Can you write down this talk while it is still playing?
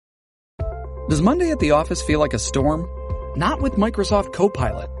Does Monday at the office feel like a storm? Not with Microsoft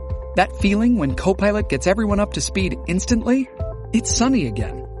Copilot. That feeling when Copilot gets everyone up to speed instantly? It's sunny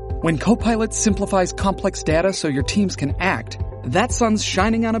again. When Copilot simplifies complex data so your teams can act, that sun's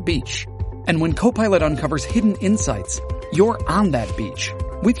shining on a beach. And when Copilot uncovers hidden insights, you're on that beach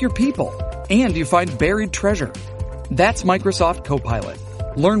with your people, and you find buried treasure. That's Microsoft Copilot.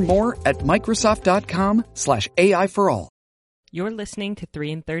 Learn more at Microsoft.com/AI for all. You're listening to 3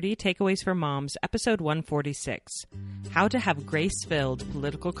 in 30 Takeaways for Moms, episode 146, How to Have Grace-Filled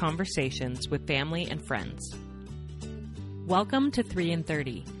Political Conversations with Family and Friends. Welcome to 3 in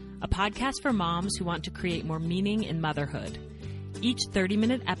 30, a podcast for moms who want to create more meaning in motherhood. Each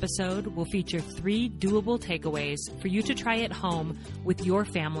 30-minute episode will feature 3 doable takeaways for you to try at home with your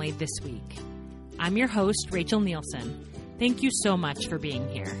family this week. I'm your host, Rachel Nielsen. Thank you so much for being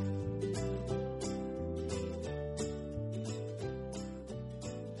here.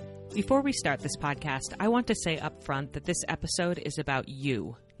 Before we start this podcast, I want to say up front that this episode is about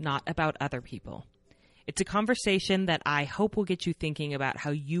you, not about other people. It's a conversation that I hope will get you thinking about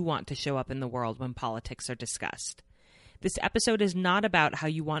how you want to show up in the world when politics are discussed. This episode is not about how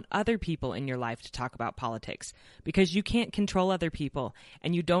you want other people in your life to talk about politics, because you can't control other people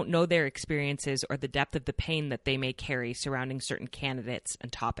and you don't know their experiences or the depth of the pain that they may carry surrounding certain candidates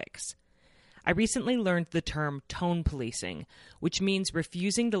and topics. I recently learned the term tone policing, which means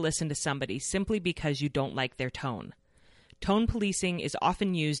refusing to listen to somebody simply because you don't like their tone. Tone policing is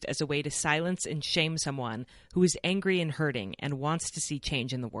often used as a way to silence and shame someone who is angry and hurting and wants to see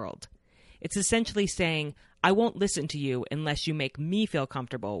change in the world. It's essentially saying, I won't listen to you unless you make me feel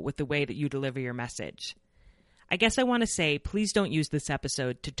comfortable with the way that you deliver your message. I guess I want to say, please don't use this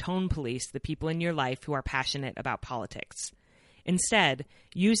episode to tone police the people in your life who are passionate about politics. Instead,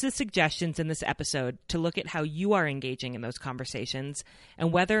 use the suggestions in this episode to look at how you are engaging in those conversations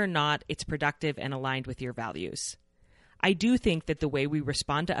and whether or not it's productive and aligned with your values. I do think that the way we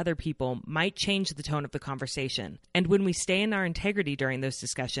respond to other people might change the tone of the conversation, and when we stay in our integrity during those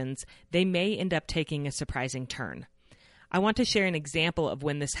discussions, they may end up taking a surprising turn. I want to share an example of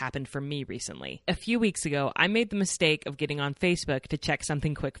when this happened for me recently. A few weeks ago, I made the mistake of getting on Facebook to check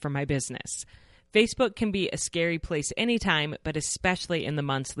something quick for my business. Facebook can be a scary place anytime, but especially in the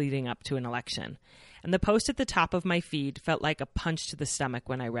months leading up to an election. And the post at the top of my feed felt like a punch to the stomach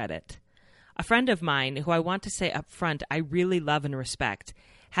when I read it. A friend of mine, who I want to say up front I really love and respect,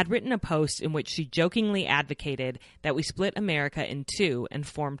 had written a post in which she jokingly advocated that we split America in two and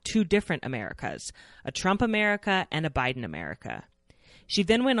form 2 different Americas, a Trump America and a Biden America. She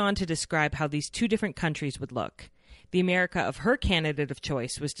then went on to describe how these 2 different countries would look. The America of her candidate of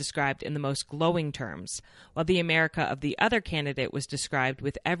choice was described in the most glowing terms, while the America of the other candidate was described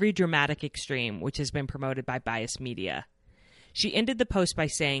with every dramatic extreme which has been promoted by biased media. She ended the post by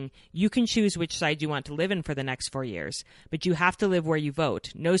saying, you can choose which side you want to live in for the next 4 years, but you have to live where you vote.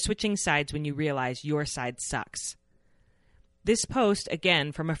 No switching sides when you realize your side sucks. This post,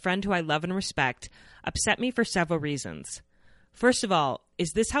 again from a friend who I love and respect, upset me for several reasons. First of all,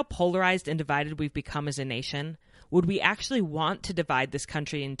 is this how polarized and divided we've become as a nation? Would we actually want to divide this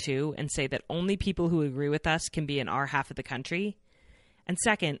country in 2 and say that only people who agree with us can be in our half of the country? And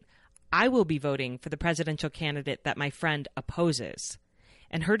second, I will be voting for the presidential candidate that my friend opposes.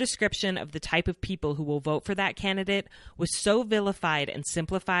 And her description of the type of people who will vote for that candidate was so vilified and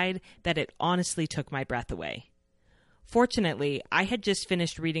simplified that it honestly took my breath away. Fortunately, I had just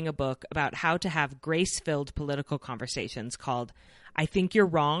finished reading a book about how to have grace-filled political conversations called I Think You're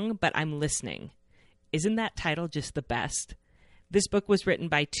Wrong, But I'm Listening. Isn't that title just the best? This book was written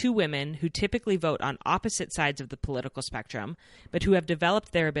by 2 women who typically vote on opposite sides of the political spectrum, but who have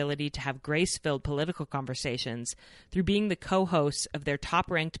developed their ability to have grace-filled political conversations through being the co-hosts of their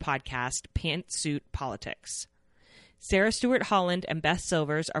top-ranked podcast, Pantsuit Politics. Sarah Stewart Holland and Beth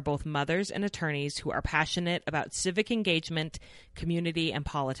Silvers are both mothers and attorneys who are passionate about civic engagement, community, and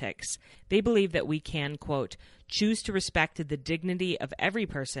politics. They believe that we can, quote, choose to respect the dignity of every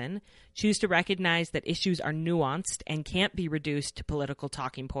person, choose to recognize that issues are nuanced and can't be reduced to political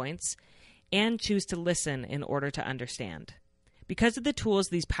talking points, and choose to listen in order to understand. Because of the tools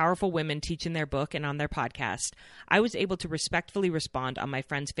these powerful women teach in their book and on their podcast, I was able to respectfully respond on my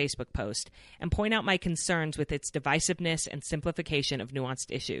friend's Facebook post and point out my concerns with its divisiveness and simplification of nuanced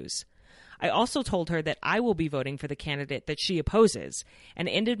issues. I also told her that I will be voting for the candidate that she opposes, and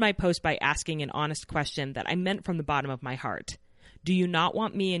ended my post by asking an honest question that I meant from the bottom of my heart. Do you not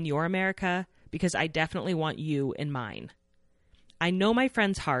want me in your America? Because I definitely want you in mine. I know my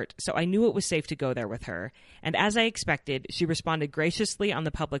friend's heart, so I knew it was safe to go there with her. And as I expected, she responded graciously on the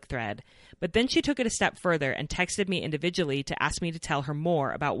public thread. But then she took it a step further and texted me individually to ask me to tell her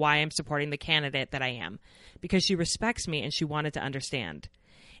more about why I'm supporting the candidate that I am, because she respects me and she wanted to understand.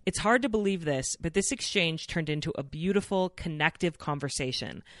 It's hard to believe this, but this exchange turned into a beautiful, connective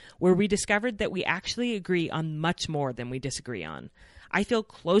conversation where we discovered that we actually agree on much more than we disagree on. I feel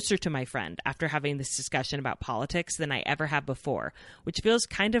closer to my friend after having this discussion about politics than I ever have before, which feels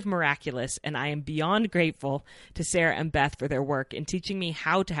kind of miraculous, and I am beyond grateful to Sarah and Beth for their work in teaching me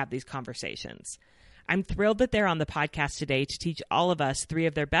how to have these conversations. I'm thrilled that they're on the podcast today to teach all of us 3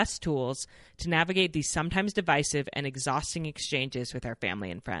 of their best tools to navigate these sometimes divisive and exhausting exchanges with our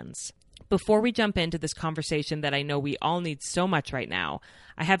family and friends. Before we jump into this conversation that I know we all need so much right now,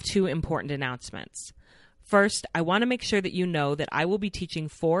 I have 2 important announcements. First, I want to make sure that you know that I will be teaching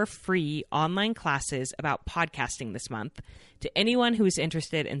 4 free online classes about podcasting this month to anyone who is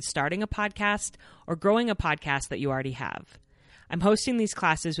interested in starting a podcast or growing a podcast that you already have. I'm hosting these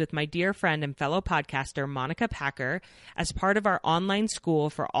classes with my dear friend and fellow podcaster, Monica Packer, as part of our online school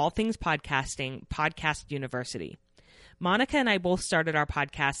for all things podcasting, Podcast University. Monica and I both started our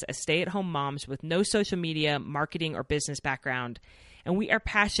podcast as stay-at-home moms with no social media, marketing, or business background, and we are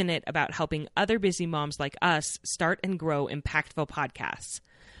passionate about helping other busy moms like us start and grow impactful podcasts.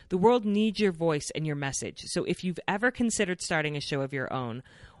 The world needs your voice and your message, so if you've ever considered starting a show of your own,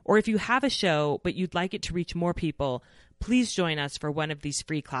 or if you have a show but you'd like it to reach more people, please join us for one of these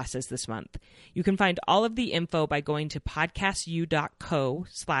free classes this month. You can find all of the info by going to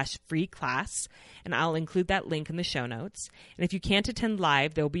podcastu.co/free class, and I'll include that link in the show notes. And if you can't attend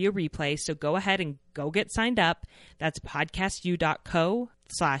live, there'll be a replay, so go ahead and go get signed up. That's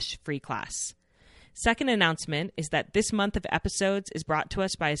podcastu.co/free class. Second announcement is that this month of episodes is brought to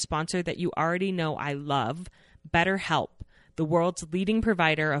us by a sponsor that you already know I love, BetterHelp, the world's leading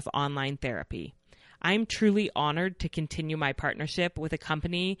provider of online therapy. I'm truly honored to continue my partnership with a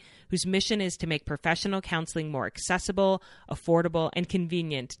company whose mission is to make professional counseling more accessible, affordable, and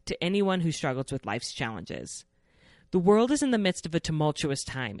convenient to anyone who struggles with life's challenges. The world is in the midst of a tumultuous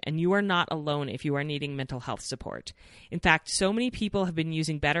time, and you are not alone if you are needing mental health support. In fact, so many people have been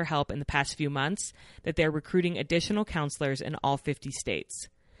using BetterHelp in the past few months that they're recruiting additional counselors in all 50 states.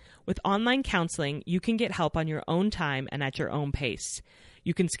 With online counseling, you can get help on your own time and at your own pace.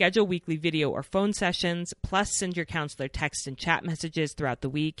 You can schedule weekly video or phone sessions, plus send your counselor text and chat messages throughout the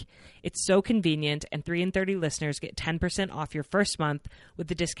week. It's so convenient, and 3 in 30 listeners get 10% off your first month with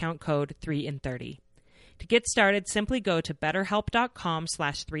the discount code 3 in 30. To get started, simply go to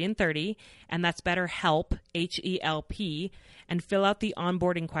betterhelp.com/3in30, and that's BetterHelp, HELP, and fill out the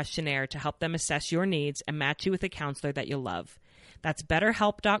onboarding questionnaire to help them assess your needs and match you with a counselor that you'll love. That's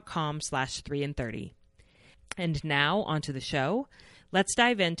betterhelp.com/3in30. And now, onto the show. Let's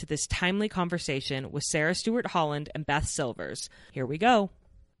dive into this timely conversation with Sarah Stewart Holland and Beth Silvers. Here we go.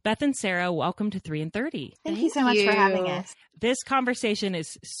 Beth and Sarah, welcome to 3 in 30. Thank you so much for having us. This conversation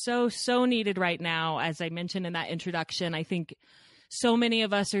is so needed right now. As I mentioned in that introduction, I think so many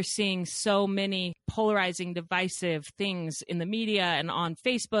of us are seeing so many polarizing, divisive things in the media and on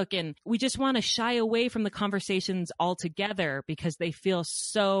Facebook, and we just want to shy away from the conversations altogether because they feel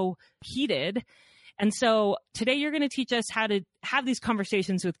so heated. And so today you're going to teach us how to have these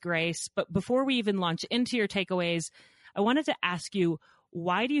conversations with grace. But before we even launch into your takeaways, I wanted to ask you,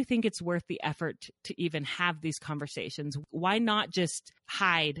 why do you think it's worth the effort to even have these conversations? Why not just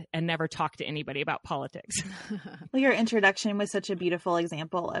hide and never talk to anybody about politics? Well, your introduction was such a beautiful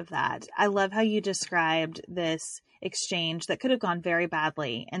example of that. I love how you described this exchange that could have gone very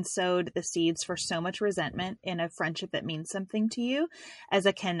badly and sowed the seeds for so much resentment in a friendship that means something to you as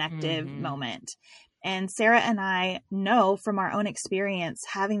a connective moment. And Sarah and I know from our own experience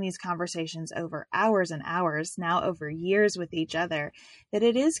having these conversations over hours and hours, now over years with each other, that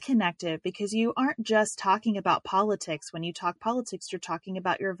it is connective because you aren't just talking about politics. When you talk politics, you're talking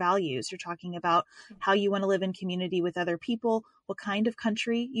about your values. You're talking about how you want to live in community with other people, what kind of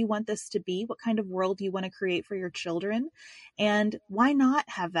country you want this to be, what kind of world you want to create for your children. And why not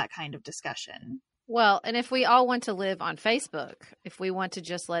have that kind of discussion? Well, and if we all want to live on Facebook, if we want to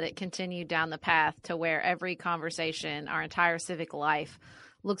just let it continue down the path to where every conversation, our entire civic life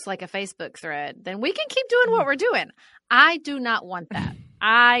looks like a Facebook thread, then we can keep doing what we're doing. I do not want that.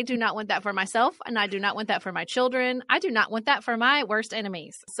 I do not want that for myself, and I do not want that for my children. I do not want that for my worst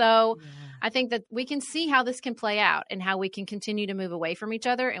enemies. So I think that we can see how this can play out and how we can continue to move away from each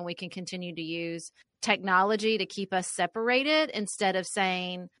other, and we can continue to use technology to keep us separated instead of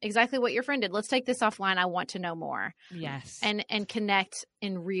saying exactly what your friend did. Let's take this offline. I want to know more. Yes. And connect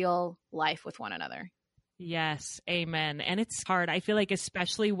in real life with one another. Yes, amen. And it's hard. I feel like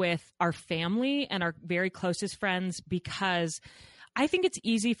especially with our family and our very closest friends, because I think it's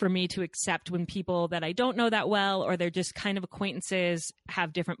easy for me to accept when people that I don't know that well, or they're just kind of acquaintances,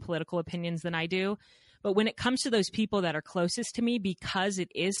 have different political opinions than I do. But when it comes to those people that are closest to me, because it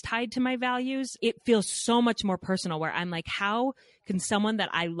is tied to my values, it feels so much more personal, where I'm like, how can someone that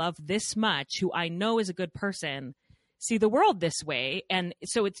I love this much, who I know is a good person, see the world this way? And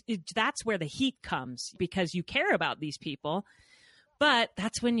so that's where the heat comes, because you care about these people. But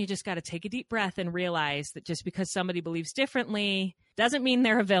that's when you just got to take a deep breath and realize that just because somebody believes differently doesn't mean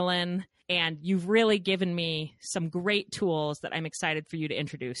they're a villain. And you've really given me some great tools that I'm excited for you to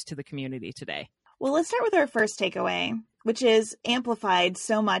introduce to the community today. Well, let's start with our first takeaway, which is amplified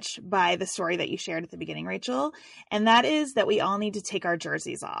so much by the story that you shared at the beginning, Rachel. And that is that we all need to take our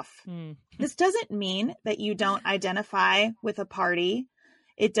jerseys off. This doesn't mean that you don't identify with a party.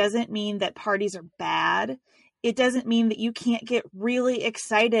 It doesn't mean that parties are bad. It doesn't mean that you can't get really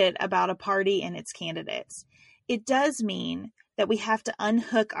excited about a party and its candidates. It does mean that we have to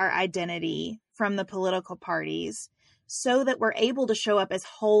unhook our identity from the political parties so that we're able to show up as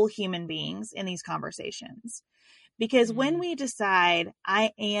whole human beings in these conversations. Because when we decide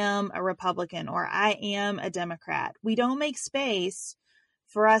I am a Republican or I am a Democrat, we don't make space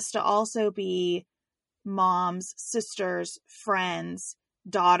for us to also be moms, sisters, friends,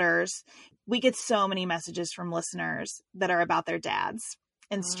 daughters. We get so many messages from listeners that are about their dads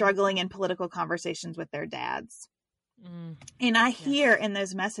and struggling in political conversations with their dads. And I hear in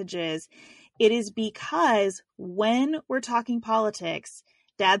those messages, it is because when we're talking politics,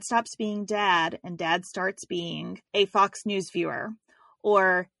 dad stops being dad and dad starts being a Fox News viewer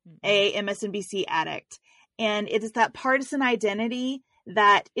or a MSNBC addict. And it is that partisan identity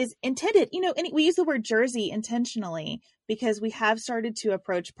that is intended, and we use the word jersey intentionally because we have started to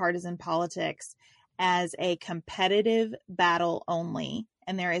approach partisan politics as a competitive battle only.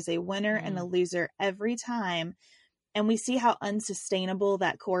 And there is a winner and a loser every time. And we see how unsustainable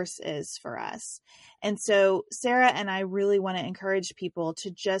that course is for us. And so Sarah and I really want to encourage people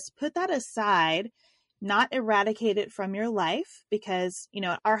to just put that aside, not eradicate it from your life, because,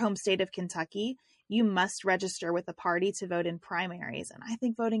 our home state of Kentucky, you must register with a party to vote in primaries. And I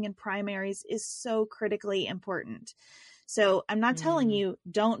think voting in primaries is so critically important. So I'm not telling you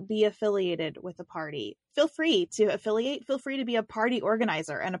don't be affiliated with a party. Feel free to affiliate. Feel free to be a party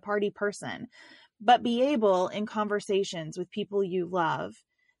organizer and a party person. But be able in conversations with people you love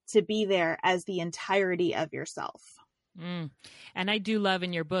to be there as the entirety of yourself. And I do love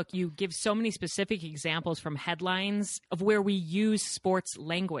in your book, you give so many specific examples from headlines of where we use sports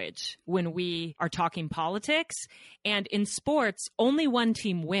language when we are talking politics. And in sports, only one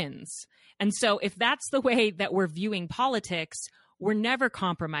team wins. And so if that's the way that we're viewing politics, we're never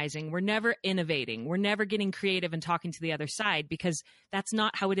compromising. We're never innovating. We're never getting creative and talking to the other side, because that's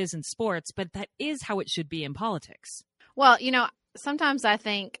not how it is in sports, but that is how it should be in politics. Well, sometimes I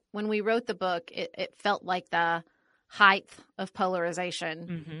think when we wrote the book, it felt like the height of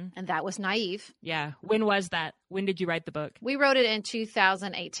polarization, and that was naive. Yeah. When was that? When did you write the book? We wrote it in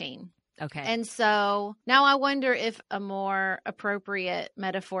 2018. Okay. And so now I wonder if a more appropriate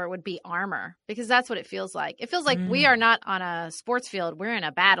metaphor would be armor, because that's what it feels like. It feels like we are not on a sports field. We're in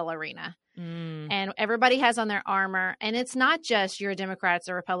a battle arena. And everybody has on their armor. And it's not just you're a Democrat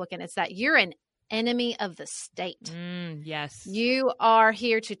or Republican. It's that you're an enemy of the state. Yes. You are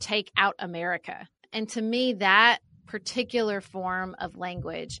here to take out America. And to me, that particular form of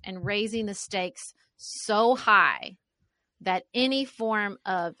language and raising the stakes so high that any form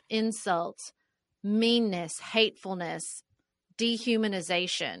of insult, meanness, hatefulness,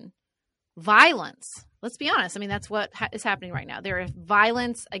 dehumanization, violence, let's be honest. I mean, that's what is happening right now. There is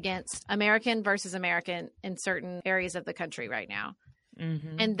violence against American versus American in certain areas of the country right now.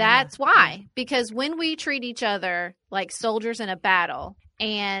 And that's why, because when we treat each other like soldiers in a battle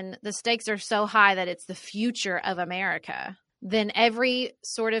and the stakes are so high that it's the future of America, then every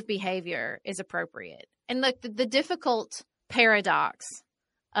sort of behavior is appropriate. And the difficult paradox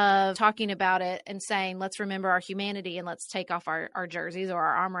of talking about it and saying, let's remember our humanity and let's take off our jerseys or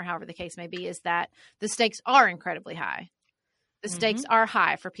our armor, however the case may be, is that the stakes are incredibly high. The stakes are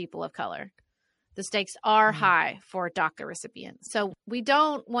high for people of color. The stakes are high for DACA recipients. So we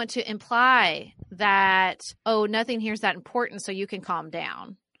don't want to imply that, nothing here is that important, so you can calm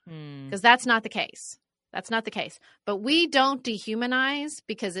down. Because that's not the case. That's not the case. But we don't dehumanize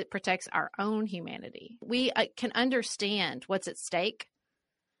because it protects our own humanity. We can understand what's at stake.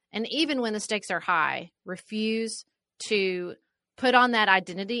 And even when the stakes are high, refuse to put on that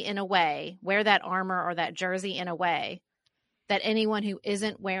identity in a way, wear that armor or that jersey in a way that anyone who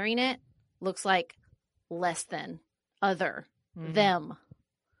isn't wearing it looks like less than, other, Mhm. them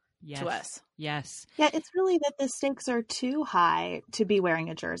Yes. to us. Yes. Yeah, it's really that the stakes are too high to be wearing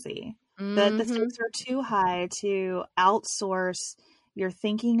a jersey. That the stakes are too high to outsource your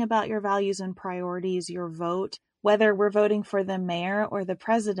thinking about your values and priorities, your vote, whether we're voting for the mayor or the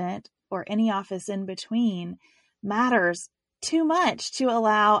president or any office in between, matters too much to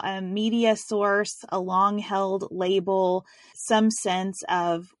allow a media source, a long-held label, some sense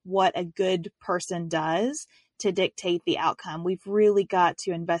of what a good person does to dictate the outcome. We've really got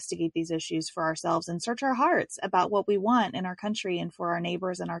to investigate these issues for ourselves and search our hearts about what we want in our country and for our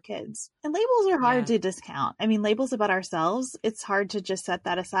neighbors and our kids. And labels are hard to discount. I mean, labels about ourselves, it's hard to just set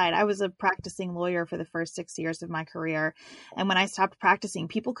that aside. I was a practicing lawyer for the first 6 years of my career. And when I stopped practicing,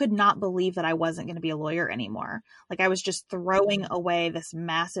 people could not believe that I wasn't going to be a lawyer anymore. Like I was just throwing away this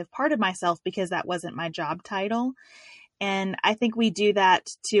massive part of myself because that wasn't my job title. And I think we do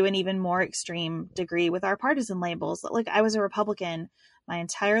that to an even more extreme degree with our partisan labels. Like I was a Republican my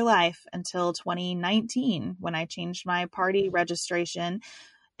entire life until 2019 when I changed my party registration.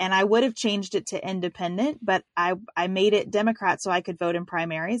 And I would have changed it to independent, but I made it Democrat so I could vote in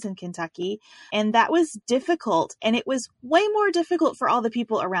primaries in Kentucky. And that was difficult. And it was way more difficult for all the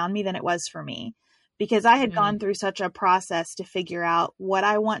people around me than it was for me, because I had gone through such a process to figure out what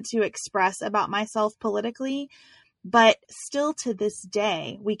I want to express about myself politically. But still to this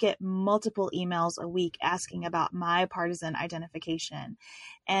day, we get multiple emails a week asking about my partisan identification.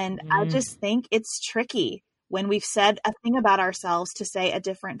 And I just think it's tricky when we've said a thing about ourselves to say a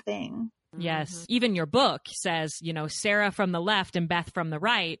different thing. Yes. Even your book says, you know, Sarah from the left and Beth from the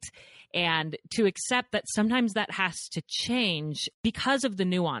right. And to accept that sometimes that has to change because of the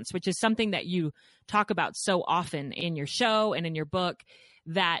nuance, which is something that you talk about so often in your show and in your book,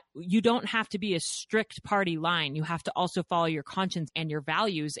 that you don't have to be a strict party line. You have to also follow your conscience and your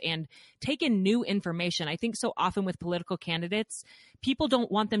values and take in new information. I think so often with political candidates, people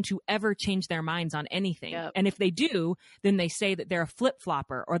don't want them to ever change their minds on anything. Yep. And if they do, then they say that they're a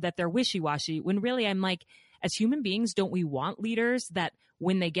flip-flopper or that they're wishy-washy, when really I'm like, as human beings, don't we want leaders that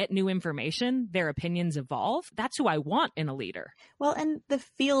when they get new information, their opinions evolve? That's who I want in a leader. Well, and the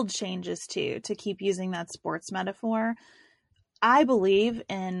field changes too, to keep using that sports metaphor. I believe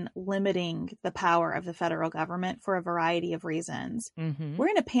in limiting the power of the federal government for a variety of reasons. We're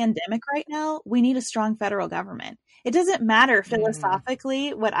in a pandemic right now. We need a strong federal government. It doesn't matter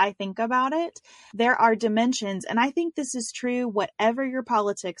philosophically what I think about it. There are dimensions, and I think this is true whatever your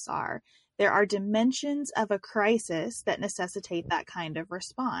politics are. There are dimensions of a crisis that necessitate that kind of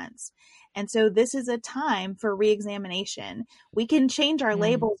response. And so this is a time for reexamination. We can change our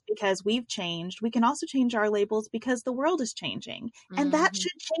labels because we've changed. We can also change our labels because the world is changing. And that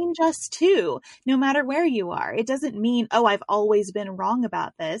should change us too, no matter where you are. It doesn't mean, oh, I've always been wrong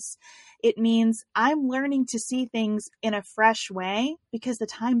about this. It means I'm learning to see things in a fresh way because the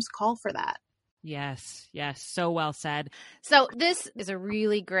times call for that. Yes, yes. So well said. So this is a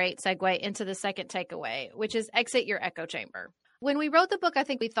really great segue into the second takeaway, which is exit your echo chamber. When we wrote the book, I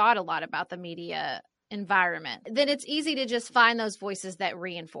think we thought a lot about the media environment. Then it's easy to just find those voices that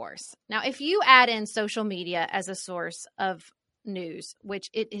reinforce. Now, if you add in social media as a source of news, which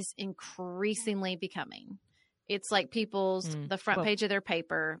it is increasingly becoming, it's like people's the front page of their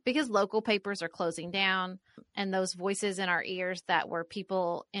paper, because local papers are closing down, and those voices in our ears that were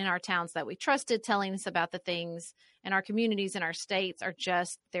people in our towns that we trusted telling us about the things in our communities and our states are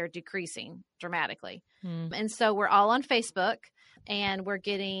just, they're decreasing dramatically. And so we're all on Facebook, and we're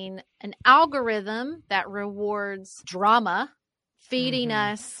getting an algorithm that rewards drama, feeding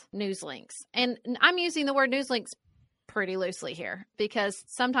us news links. And I'm using the word news links pretty loosely here, because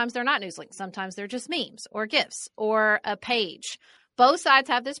sometimes they're not news links. Sometimes they're just memes or GIFs or a page. Both sides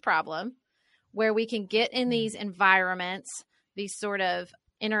have this problem where we can get in these environments, these sort of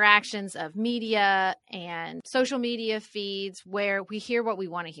interactions of media and social media feeds where we hear what we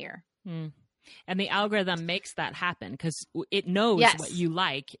want to hear. And the algorithm makes that happen because it knows what you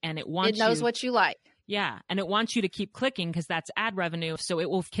like, and it wants you. It knows what you like. Yeah. And it wants you to keep clicking because that's ad revenue. So it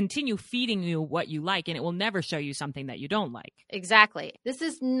will continue feeding you what you like, and it will never show you something that you don't like. Exactly. This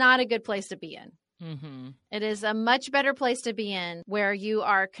is not a good place to be in. It is a much better place to be in where you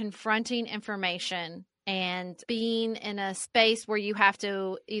are confronting information and being in a space where you have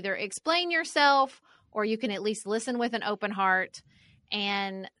to either explain yourself, or you can at least listen with an open heart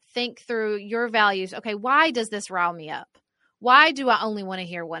and think through your values. Okay, why does this rile me up? Why do I only want to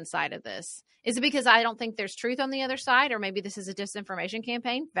hear one side of this? Is it because I don't think there's truth on the other side? Or maybe this is a disinformation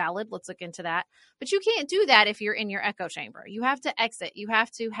campaign? Valid. Let's look into that. But you can't do that if you're in your echo chamber. You have to exit. You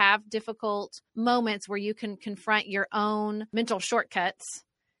have to have difficult moments where you can confront your own mental shortcuts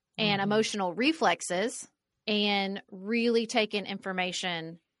and emotional reflexes, and really take in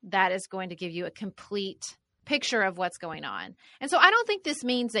information that is going to give you a complete picture of what's going on. And so I don't think this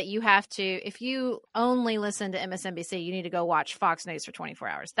means that you have to, if you only listen to MSNBC, you need to go watch Fox News for 24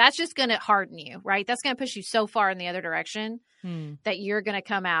 hours. That's just going to harden you, right? That's going to push you so far in the other direction that you're going to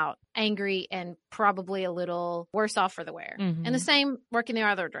come out angry and probably a little worse off for the wear. And the same work in the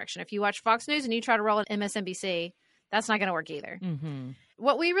other direction. If you watch Fox News and you try to roll an MSNBC, that's not going to work either.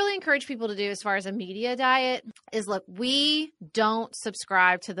 What we really encourage people to do as far as a media diet is, look, we don't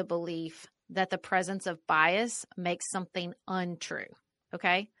subscribe to the belief that the presence of bias makes something untrue.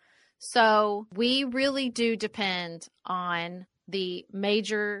 Okay. So we really do depend on the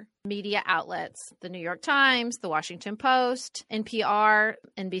major media outlets, the New York Times, the Washington Post, NPR,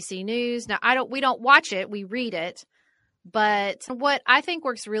 NBC News. Now, we don't watch it, we read it. But what I think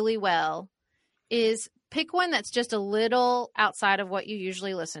works really well is pick one that's just a little outside of what you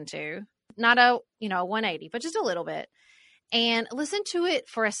usually listen to. Not a 180, but just a little bit. And listen to it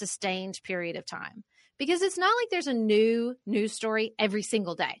for a sustained period of time, because it's not like there's a new news story every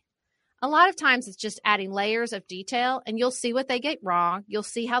single day. A lot of times it's just adding layers of detail, and you'll see what they get wrong. You'll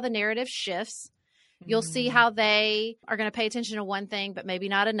see how the narrative shifts. You'll see how they are going to pay attention to one thing, but maybe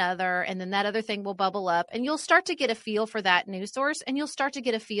not another. And then that other thing will bubble up, and you'll start to get a feel for that news source, and you'll start to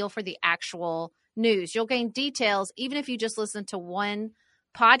get a feel for the actual news. You'll gain details, even if you just listen to one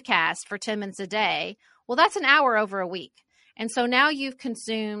podcast for 10 minutes a day. Well, that's an hour over a week. And so now you've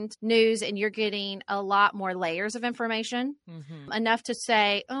consumed news and you're getting a lot more layers of information, enough to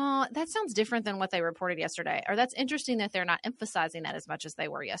say, oh, that sounds different than what they reported yesterday. Or that's interesting that they're not emphasizing that as much as they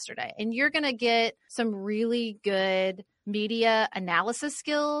were yesterday. And you're going to get some really good media analysis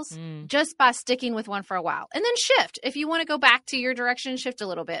skills just by sticking with one for a while. And then shift. If you want to go back to your direction, shift a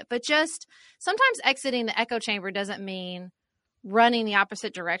little bit. But just sometimes exiting the echo chamber doesn't mean running the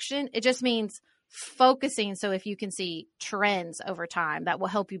opposite direction. It just means focusing, so if you can see trends over time, that will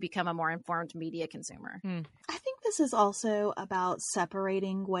help you become a more informed media consumer. I think this is also about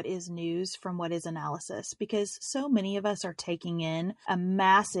separating what is news from what is analysis, because so many of us are taking in a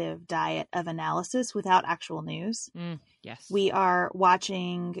massive diet of analysis without actual news. Yes. We are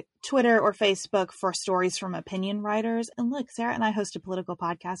watching Twitter or Facebook for stories from opinion writers. And look, Sarah and I host a political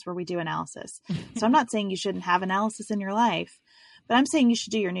podcast where we do analysis. So I'm not saying you shouldn't have analysis in your life, but I'm saying you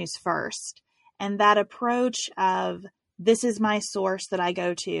should do your news first. And that approach of this is my source that I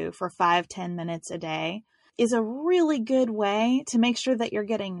go to for 5-10 minutes a day is a really good way to make sure that you're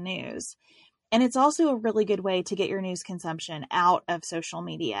getting news. And it's also a really good way to get your news consumption out of social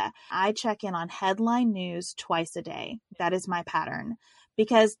media. I check in on headline news twice a day. That is my pattern,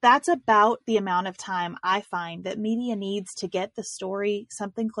 because that's about the amount of time I find that media needs to get the story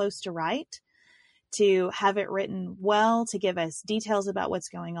something close to right, to have it written well, to give us details about what's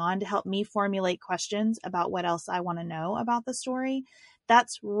going on, to help me formulate questions about what else I want to know about the story.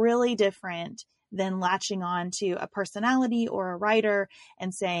 That's really different than latching on to a personality or a writer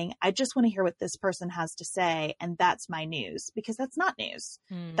and saying, I just want to hear what this person has to say, and that's my news, because that's not news.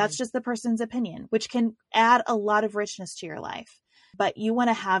 That's just the person's opinion, which can add a lot of richness to your life. But you want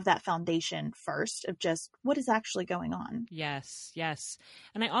to have that foundation first of just what is actually going on. Yes, yes.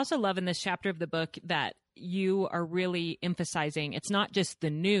 And I also love in this chapter of the book that you are really emphasizing it's not just the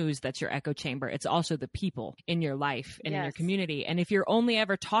news that's your echo chamber, it's also the people in your life and in your community. And if you're only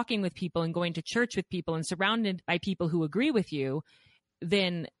ever talking with people and going to church with people and surrounded by people who agree with you,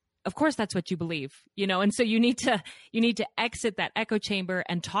 then of course that's what you believe, and so you need to exit that echo chamber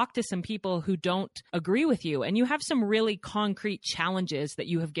and talk to some people who don't agree with you. And you have some really concrete challenges that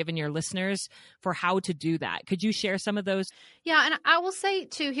you have given your listeners for how to do that. Could you share some of those? Yeah. And I will say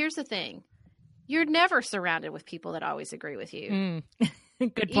too, here's the thing. You're never surrounded with people that always agree with you.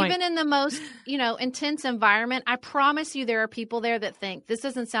 Good point. Even in the most, intense environment, I promise you there are people there that think this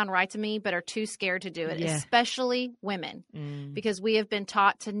doesn't sound right to me, but are too scared to do it, especially women, because we have been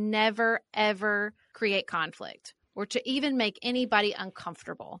taught to never, ever create conflict or to even make anybody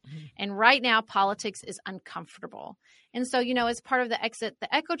uncomfortable. And right now, politics is uncomfortable. And so, as part of the exit,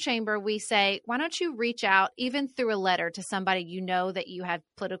 the echo chamber, we say, why don't you reach out even through a letter to somebody that you have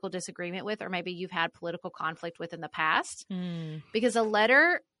political disagreement with, or maybe you've had political conflict with in the past? Because a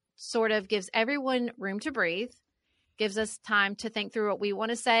letter sort of gives everyone room to breathe, gives us time to think through what we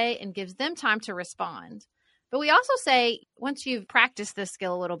want to say, and gives them time to respond. But we also say, once you've practiced this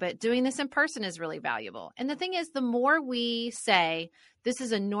skill a little bit, doing this in person is really valuable. And the thing is, the more we say, this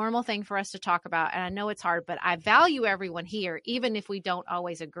is a normal thing for us to talk about, and I know it's hard, but I value everyone here, even if we don't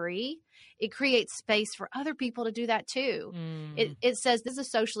always agree, it creates space for other people to do that too. It says this is a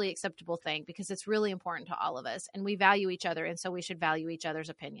socially acceptable thing because it's really important to all of us, and we value each other, and so we should value each other's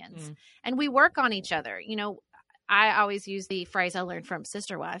opinions. And we work on each other. You know, I always use the phrase I learned from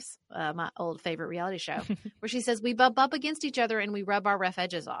Sister Wives, my old favorite reality show, where she says, we bump up against each other and we rub our rough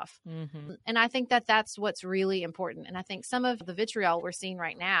edges off. And I think that that's what's really important. And I think some of the vitriol we're seeing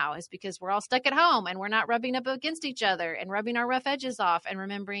right now is because we're all stuck at home and we're not rubbing up against each other and rubbing our rough edges off and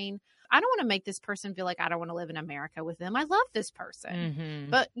remembering, I don't want to make this person feel like I don't want to live in America with them. I love this person.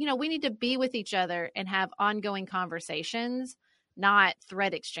 But, you know, we need to be with each other and have ongoing conversations, not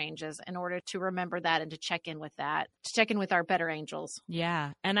thread exchanges, in order to remember that and to check in with that, to check in with our better angels.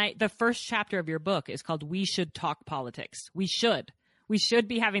 Yeah. And the first chapter of your book is called We Should Talk Politics. We should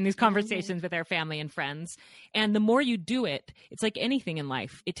be having these conversations with our family and friends. And the more you do it, it's like anything in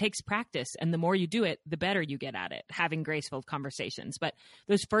life. It takes practice. And the more you do it, the better you get at it, having graceful conversations. But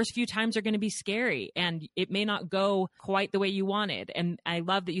those first few times are going to be scary and it may not go quite the way you wanted. And I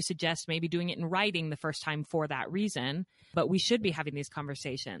love that you suggest maybe doing it in writing the first time for that reason. But we should be having these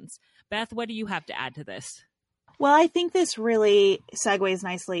conversations. Beth, what do you have to add to this? Well, I think this really segues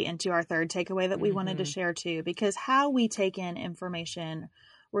nicely into our third takeaway that we wanted to share too, because how we take in information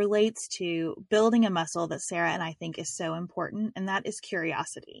relates to building a muscle that Sarah and I think is so important, and that is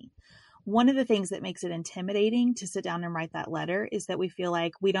curiosity. One of the things that makes it intimidating to sit down and write that letter is that we feel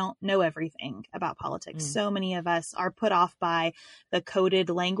like we don't know everything about politics. So many of us are put off by the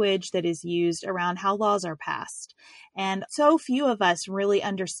coded language that is used around how laws are passed. And so few of us really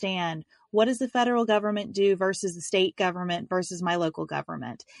understand, what does the federal government do versus the state government versus my local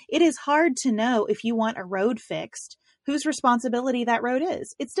government? It is hard to know, if you want a road fixed, whose responsibility that road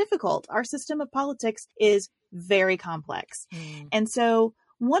is. It's difficult. Our system of politics is very complex. And so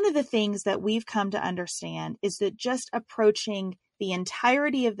one of the things that we've come to understand is that just approaching the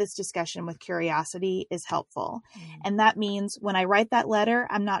entirety of this discussion with curiosity is helpful. And that means when I write that letter,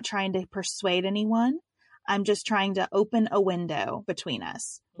 I'm not trying to persuade anyone. I'm just trying to open a window between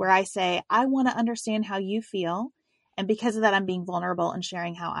us where I say, I want to understand how you feel. And because of that, I'm being vulnerable and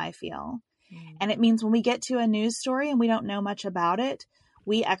sharing how I feel. And it means when we get to a news story and we don't know much about it,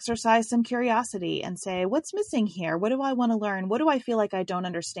 we exercise some curiosity and say, what's missing here? What do I want to learn? What do I feel like I don't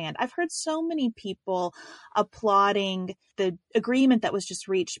understand? I've heard so many people applauding the agreement that was just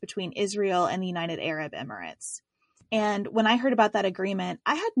reached between Israel and the United Arab Emirates. And when I heard about that agreement,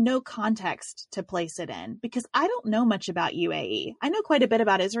 I had no context to place it in because I don't know much about UAE. I know quite a bit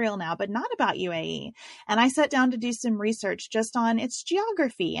about Israel now, but not about UAE. And I sat down to do some research just on its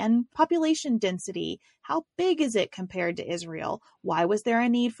geography and population density. How big is it compared to Israel? Why was there a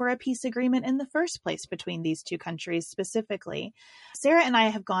need for a peace agreement in the first place between these two countries specifically? Sarah and I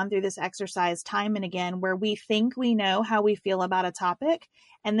have gone through this exercise time and again where we think we know how we feel about a topic,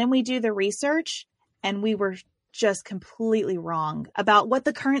 and then we do the research and we were just completely wrong about what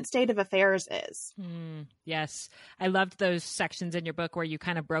the current state of affairs is. Yes. I loved those sections in your book where you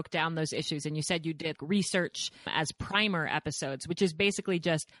kind of broke down those issues and you said you did research as primer episodes, which is basically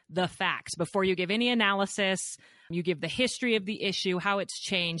just the facts. Before you give any analysis, you give the history of the issue, how it's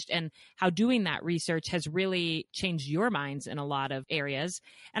changed, and how doing that research has really changed your minds in a lot of areas.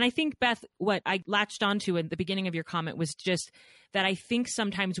 And I think, Beth, what I latched onto at the beginning of your comment was just that I think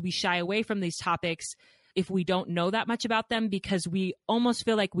sometimes we shy away from these topics if we don't know that much about them because we almost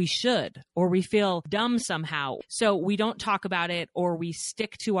feel like we should, or we feel dumb somehow. So we don't talk about it, or we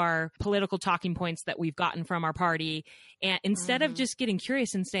stick to our political talking points that we've gotten from our party. And instead of just getting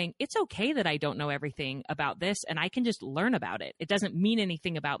curious and saying, it's okay that I don't know everything about this and I can just learn about it. It doesn't mean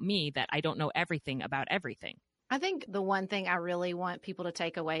anything about me that I don't know everything about everything. I think the one thing I really want people to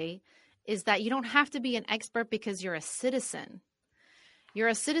take away is that you don't have to be an expert because you're a citizen. You're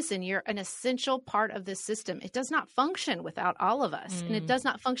a citizen. You're an essential part of this system. It does not function without all of us. And it does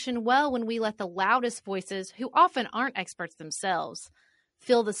not function well when we let the loudest voices, who often aren't experts themselves,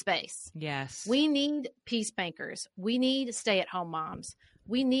 fill the space. Yes. We need peacemakers. We need stay-at-home moms.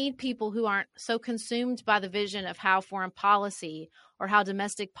 We need people who aren't so consumed by the vision of how foreign policy or how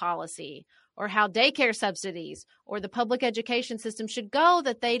domestic policy or how daycare subsidies or the public education system should go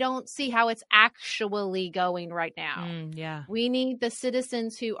that they don't see how it's actually going right now. Yeah. We need the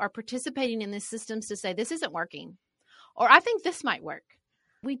citizens who are participating in these systems to say, this isn't working, or I think this might work.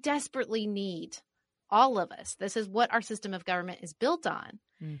 We desperately need all of us. This is what our system of government is built on.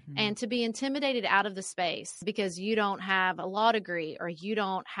 Mm-hmm. And to be intimidated out of the space because you don't have a law degree or you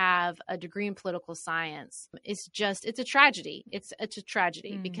don't have a degree in political science, it's a tragedy. It's a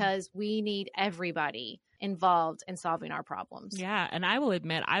tragedy because we need everybody involved in solving our problems. Yeah. And I will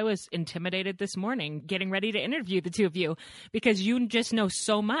admit, I was intimidated this morning getting ready to interview the two of you because you just know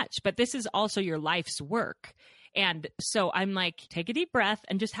so much, but this is also your life's work. And so I'm like, take a deep breath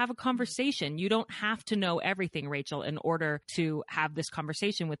and just have a conversation. You don't have to know everything, Rachel, in order to have this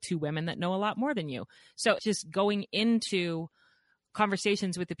conversation with two women that know a lot more than you. So just going into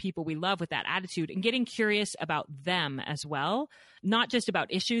conversations with the people we love with that attitude and getting curious about them as well, not just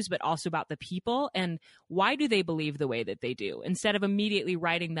about issues, but also about the people and why do they believe the way that they do, instead of immediately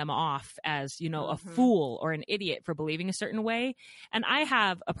writing them off as, a fool or an idiot for believing a certain way. And I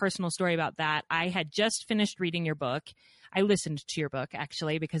have a personal story about that. I had just finished reading your book. I listened to your book,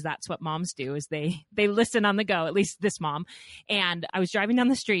 actually, because that's what moms do is they listen on the go, at least this mom. And I was driving down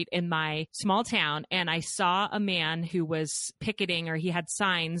the street in my small town and I saw a man who was picketing, or he had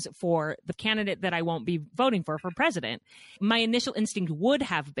signs for the candidate that I won't be voting for president. My initial instinct would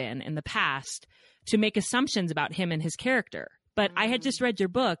have been in the past to make assumptions about him and his character. But I had just read your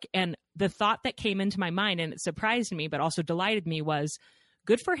book, and the thought that came into my mind, and it surprised me, but also delighted me, was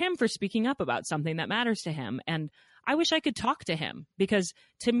good for him for speaking up about something that matters to him. And I wish I could talk to him because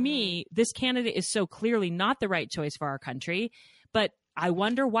to me, this candidate is so clearly not the right choice for our country, but I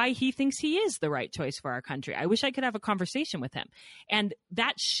wonder why he thinks he is the right choice for our country. I wish I could have a conversation with him. And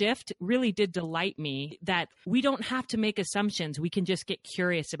that shift really did delight me, that we don't have to make assumptions. We can just get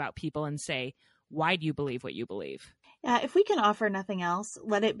curious about people and say, why do you believe what you believe? Yeah, if we can offer nothing else,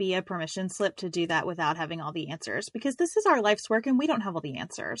 let it be a permission slip to do that without having all the answers, because this is our life's work and we don't have all the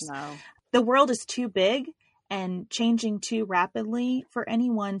answers. No. The world is too big and changing too rapidly for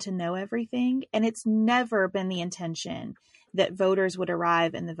anyone to know everything. And it's never been the intention that voters would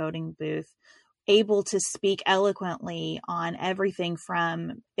arrive in the voting booth able to speak eloquently on everything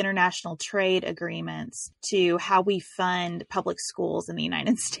from international trade agreements to how we fund public schools in the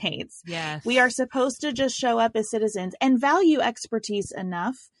United States. Yes. We are supposed to just show up as citizens and value expertise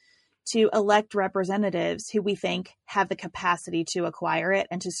enough to elect representatives who we think have the capacity to acquire it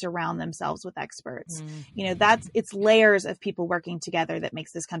and to surround themselves with experts. It's layers of people working together that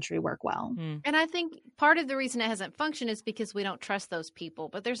makes this country work well. And I think part of the reason it hasn't functioned is because we don't trust those people.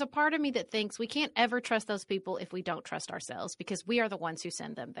 But there's a part of me that thinks we can't ever trust those people if we don't trust ourselves, because we are the ones who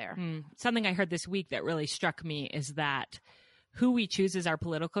send them there. Something I heard this week that really struck me is that who we choose as our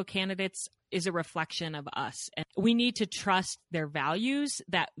political candidates is a reflection of us. And we need to trust their values,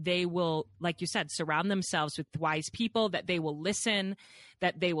 that they will, like you said, surround themselves with wise people, that they will listen,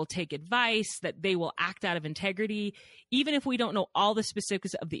 that they will take advice, that they will act out of integrity. Even if we don't know all the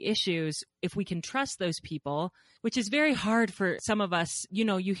specifics of the issues, if we can trust those people, which is very hard for some of us,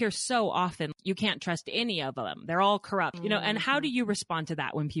 you hear so often, you can't trust any of them. They're all corrupt, and how do you respond to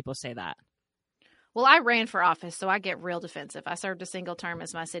that when people say that? Well, I ran for office, so I get real defensive. I served a single term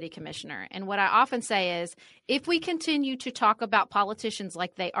as my city commissioner. And what I often say is, if we continue to talk about politicians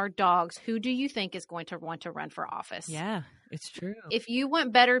like they are dogs, who do you think is going to want to run for office? Yeah, it's true. If you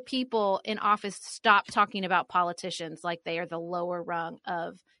want better people in office, stop talking about politicians like they are the lower rung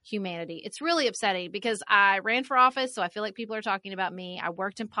of humanity. It's really upsetting because I ran for office, so I feel like people are talking about me. I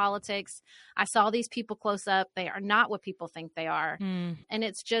worked in politics. I saw these people close up. They are not what people think they are. And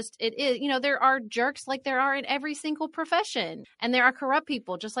it is, there are jerks like there are in every single profession. And there are corrupt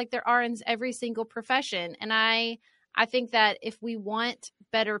people just like there are in every single profession. And I think that if we want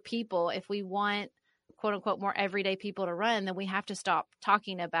better people, if we want quote unquote more everyday people to run, then we have to stop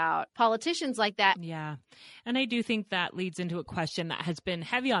talking about politicians like that. Yeah. And I do think that leads into a question that has been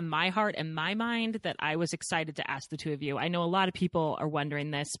heavy on my heart and my mind that I was excited to ask the two of you. I know a lot of people are wondering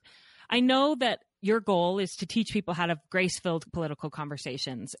this. I know that your goal is to teach people how to have grace-filled political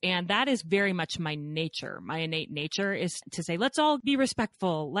conversations. And that is very much my nature. My innate nature is to say, let's all be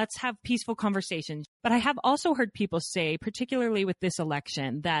respectful. Let's have peaceful conversations. But I have also heard people say, particularly with this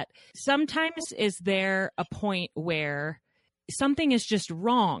election, that sometimes is there a point where something is just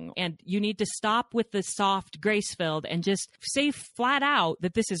wrong and you need to stop with the soft grace-filled and just say flat out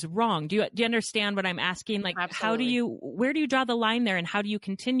that this is wrong. Do you understand what I'm asking? Like, Absolutely. where do you draw the line there, and how do you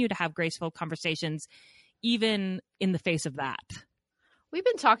continue to have graceful conversations even in the face of that? We've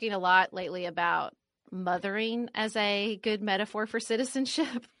been talking a lot lately about mothering as a good metaphor for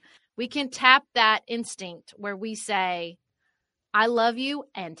citizenship. We can tap that instinct where we say, I love you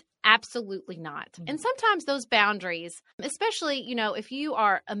and absolutely not. And sometimes those boundaries, especially, if you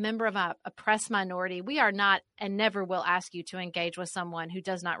are a member of a oppressed minority, we are not and never will ask you to engage with someone who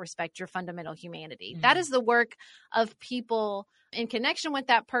does not respect your fundamental humanity. That is the work of people in connection with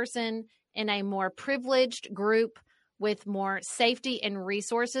that person in a more privileged group with more safety and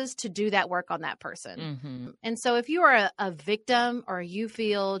resources to do that work on that person. And so if you are a victim or you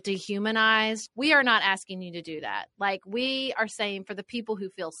feel dehumanized, we are not asking you to do that. Like, we are saying for the people who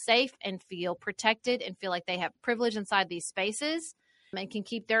feel safe and feel protected and feel like they have privilege inside these spaces and can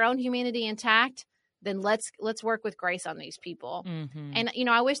keep their own humanity intact, then let's work with grace on these people. And,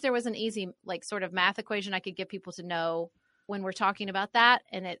 I wish there was an easy, sort of math equation I could get people to know when we're talking about that.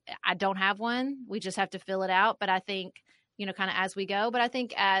 And I don't have one. We just have to fill it out. But I think, kind of as we go. But I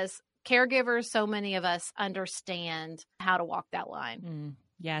think as caregivers, so many of us understand how to walk that line.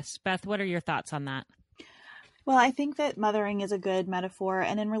 Yes. Beth, what are your thoughts on that? Well, I think that mothering is a good metaphor.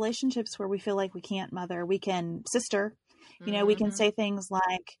 And in relationships where we feel like we can't mother, we can sister. We can say things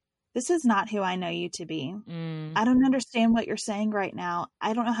like, this is not who I know you to be. I don't understand what you're saying right now.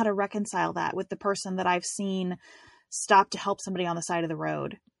 I don't know how to reconcile that with the person that I've seen stop to help somebody on the side of the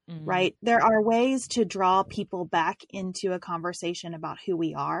road, right? There are ways to draw people back into a conversation about who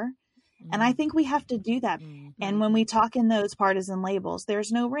we are. And I think we have to do that. And when we talk in those partisan labels,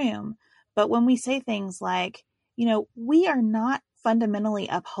 there's no room. But when we say things like, we are not fundamentally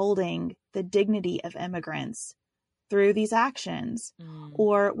upholding the dignity of immigrants through these actions.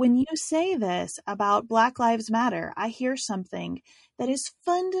 Or when you say this about Black Lives Matter, I hear something that is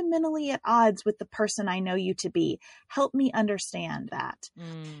fundamentally at odds with the person I know you to be. Help me understand that.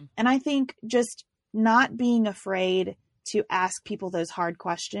 And I think just not being afraid to ask people those hard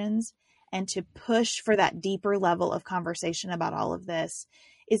questions and to push for that deeper level of conversation about all of this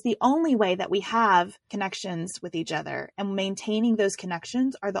is the only way that we have connections with each other. And maintaining those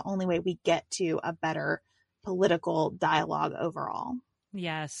connections are the only way we get to a better political dialogue overall.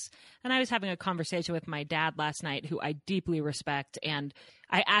 Yes. And I was having a conversation with my dad last night, who I deeply respect. And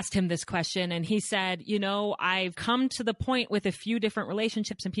I asked him this question and he said, I've come to the point with a few different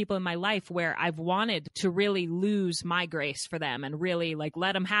relationships and people in my life where I've wanted to really lose my grace for them and really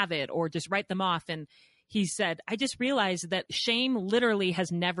let them have it or just write them off. And he said, I just realized that shame literally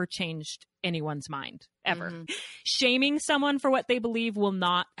has never changed anyone's mind ever. Shaming someone for what they believe will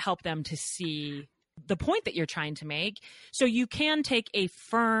not help them to see the point that you're trying to make. So you can take a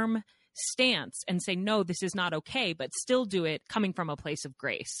firm stance and say, no, this is not okay, but still do it coming from a place of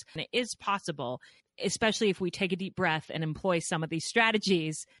grace. And it is possible, especially if we take a deep breath and employ some of these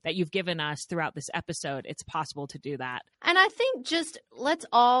strategies that you've given us throughout this episode. It's possible to do that. And I think just let's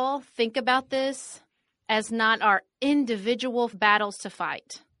all think about this as not our individual battles to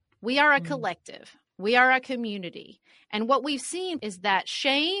fight. We are a collective. We are a community. And what we've seen is that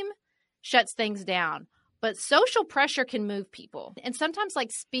shame shuts things down, but social pressure can move people. And sometimes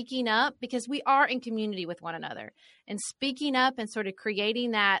speaking up, because we are in community with one another, and speaking up and sort of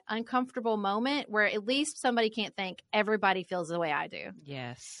creating that uncomfortable moment where at least somebody can't think everybody feels the way I do.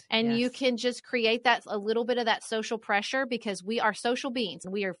 Yes. And you can just create that a little bit of that social pressure because we are social beings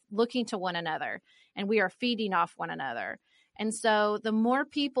and we are looking to one another and we are feeding off one another. And so the more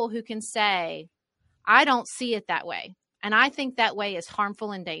people who can say, I don't see it that way, and I think that way is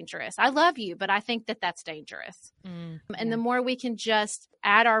harmful and dangerous. I love you, but I think that that's dangerous. And the more we can just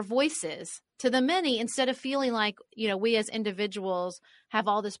add our voices to the many instead of feeling like, we as individuals have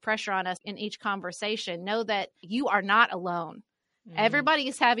all this pressure on us in each conversation, know that you are not alone. Everybody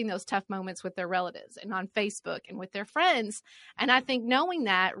is having those tough moments with their relatives and on Facebook and with their friends. And I think knowing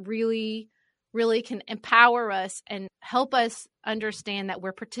that really, really can empower us and help us understand that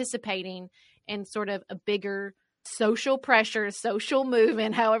we're participating in sort of a bigger social pressure, social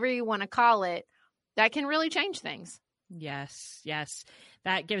movement, however you want to call it, that can really change things. Yes, yes.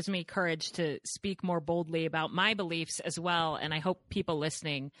 That gives me courage to speak more boldly about my beliefs as well. And I hope people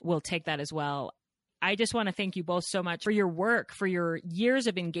listening will take that as well. I just want to thank you both so much for your work, for your years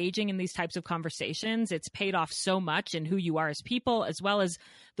of engaging in these types of conversations. It's paid off so much in who you are as people, as well as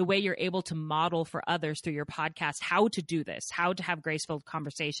the way you're able to model for others through your podcast how to do this, how to have grace-filled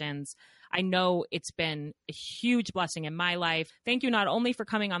conversations. I know it's been a huge blessing in my life. Thank you not only for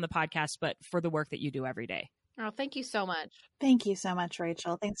coming on the podcast, but for the work that you do every day. Oh, thank you so much. Thank you so much,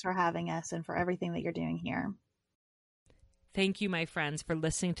 Rachel. Thanks for having us and for everything that you're doing here. Thank you, my friends, for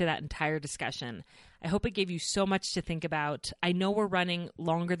listening to that entire discussion. I hope it gave you so much to think about. I know we're running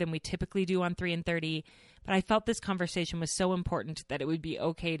longer than we typically do on 3 in 30, but I felt this conversation was so important that it would be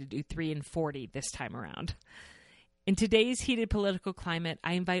okay to do 3 in 40 this time around. In today's heated political climate,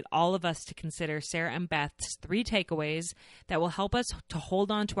 I invite all of us to consider Sarah and Beth's 3 takeaways that will help us to hold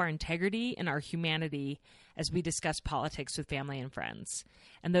on to our integrity and our humanity as we discuss politics with family and friends.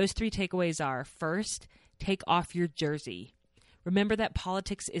 And those 3 takeaways are, first, take off your jersey. Remember that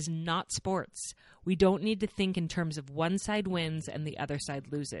politics is not sports. We don't need to think in terms of one side wins and the other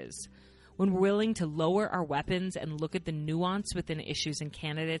side loses. When we're willing to lower our weapons and look at the nuance within issues and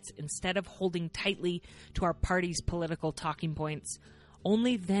candidates instead of holding tightly to our party's political talking points,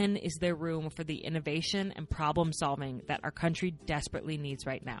 only then is there room for the innovation and problem solving that our country desperately needs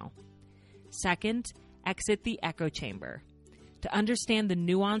right now. Second, exit the echo chamber. To understand the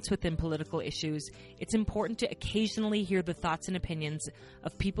nuance within political issues, it's important to occasionally hear the thoughts and opinions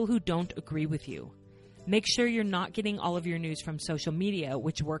of people who don't agree with you. Make sure you're not getting all of your news from social media,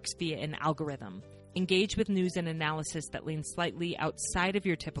 which works via an algorithm. Engage with news and analysis that leans slightly outside of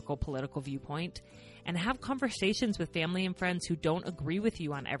your typical political viewpoint, and have conversations with family and friends who don't agree with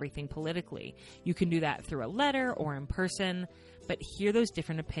you on everything politically. You can do that through a letter or in person, but hear those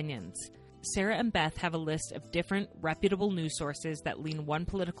different opinions. Sarah and Beth have a list of different reputable news sources that lean one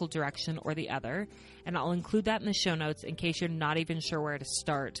political direction or the other, and I'll include that in the show notes in case you're not even sure where to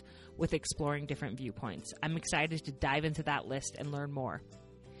start with exploring different viewpoints. I'm excited to dive into that list and learn more.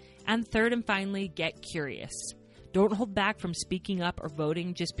 And third and finally, get curious. Don't hold back from speaking up or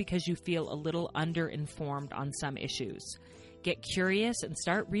voting just because you feel a little underinformed on some issues. Get curious and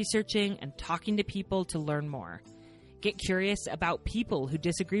start researching and talking to people to learn more. Get curious about people who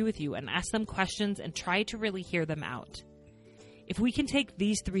disagree with you and ask them questions and try to really hear them out. If we can take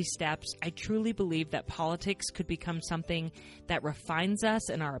these 3 steps, I truly believe that politics could become something that refines us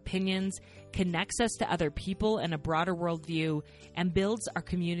in our opinions, connects us to other people in a broader worldview, and builds our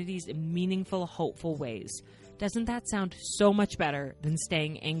communities in meaningful, hopeful ways. Doesn't that sound so much better than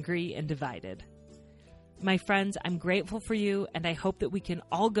staying angry and divided? My friends, I'm grateful for you, and I hope that we can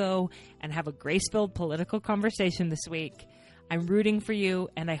all go and have a grace-filled political conversation this week. I'm rooting for you,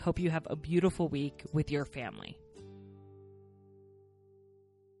 and I hope you have a beautiful week with your family.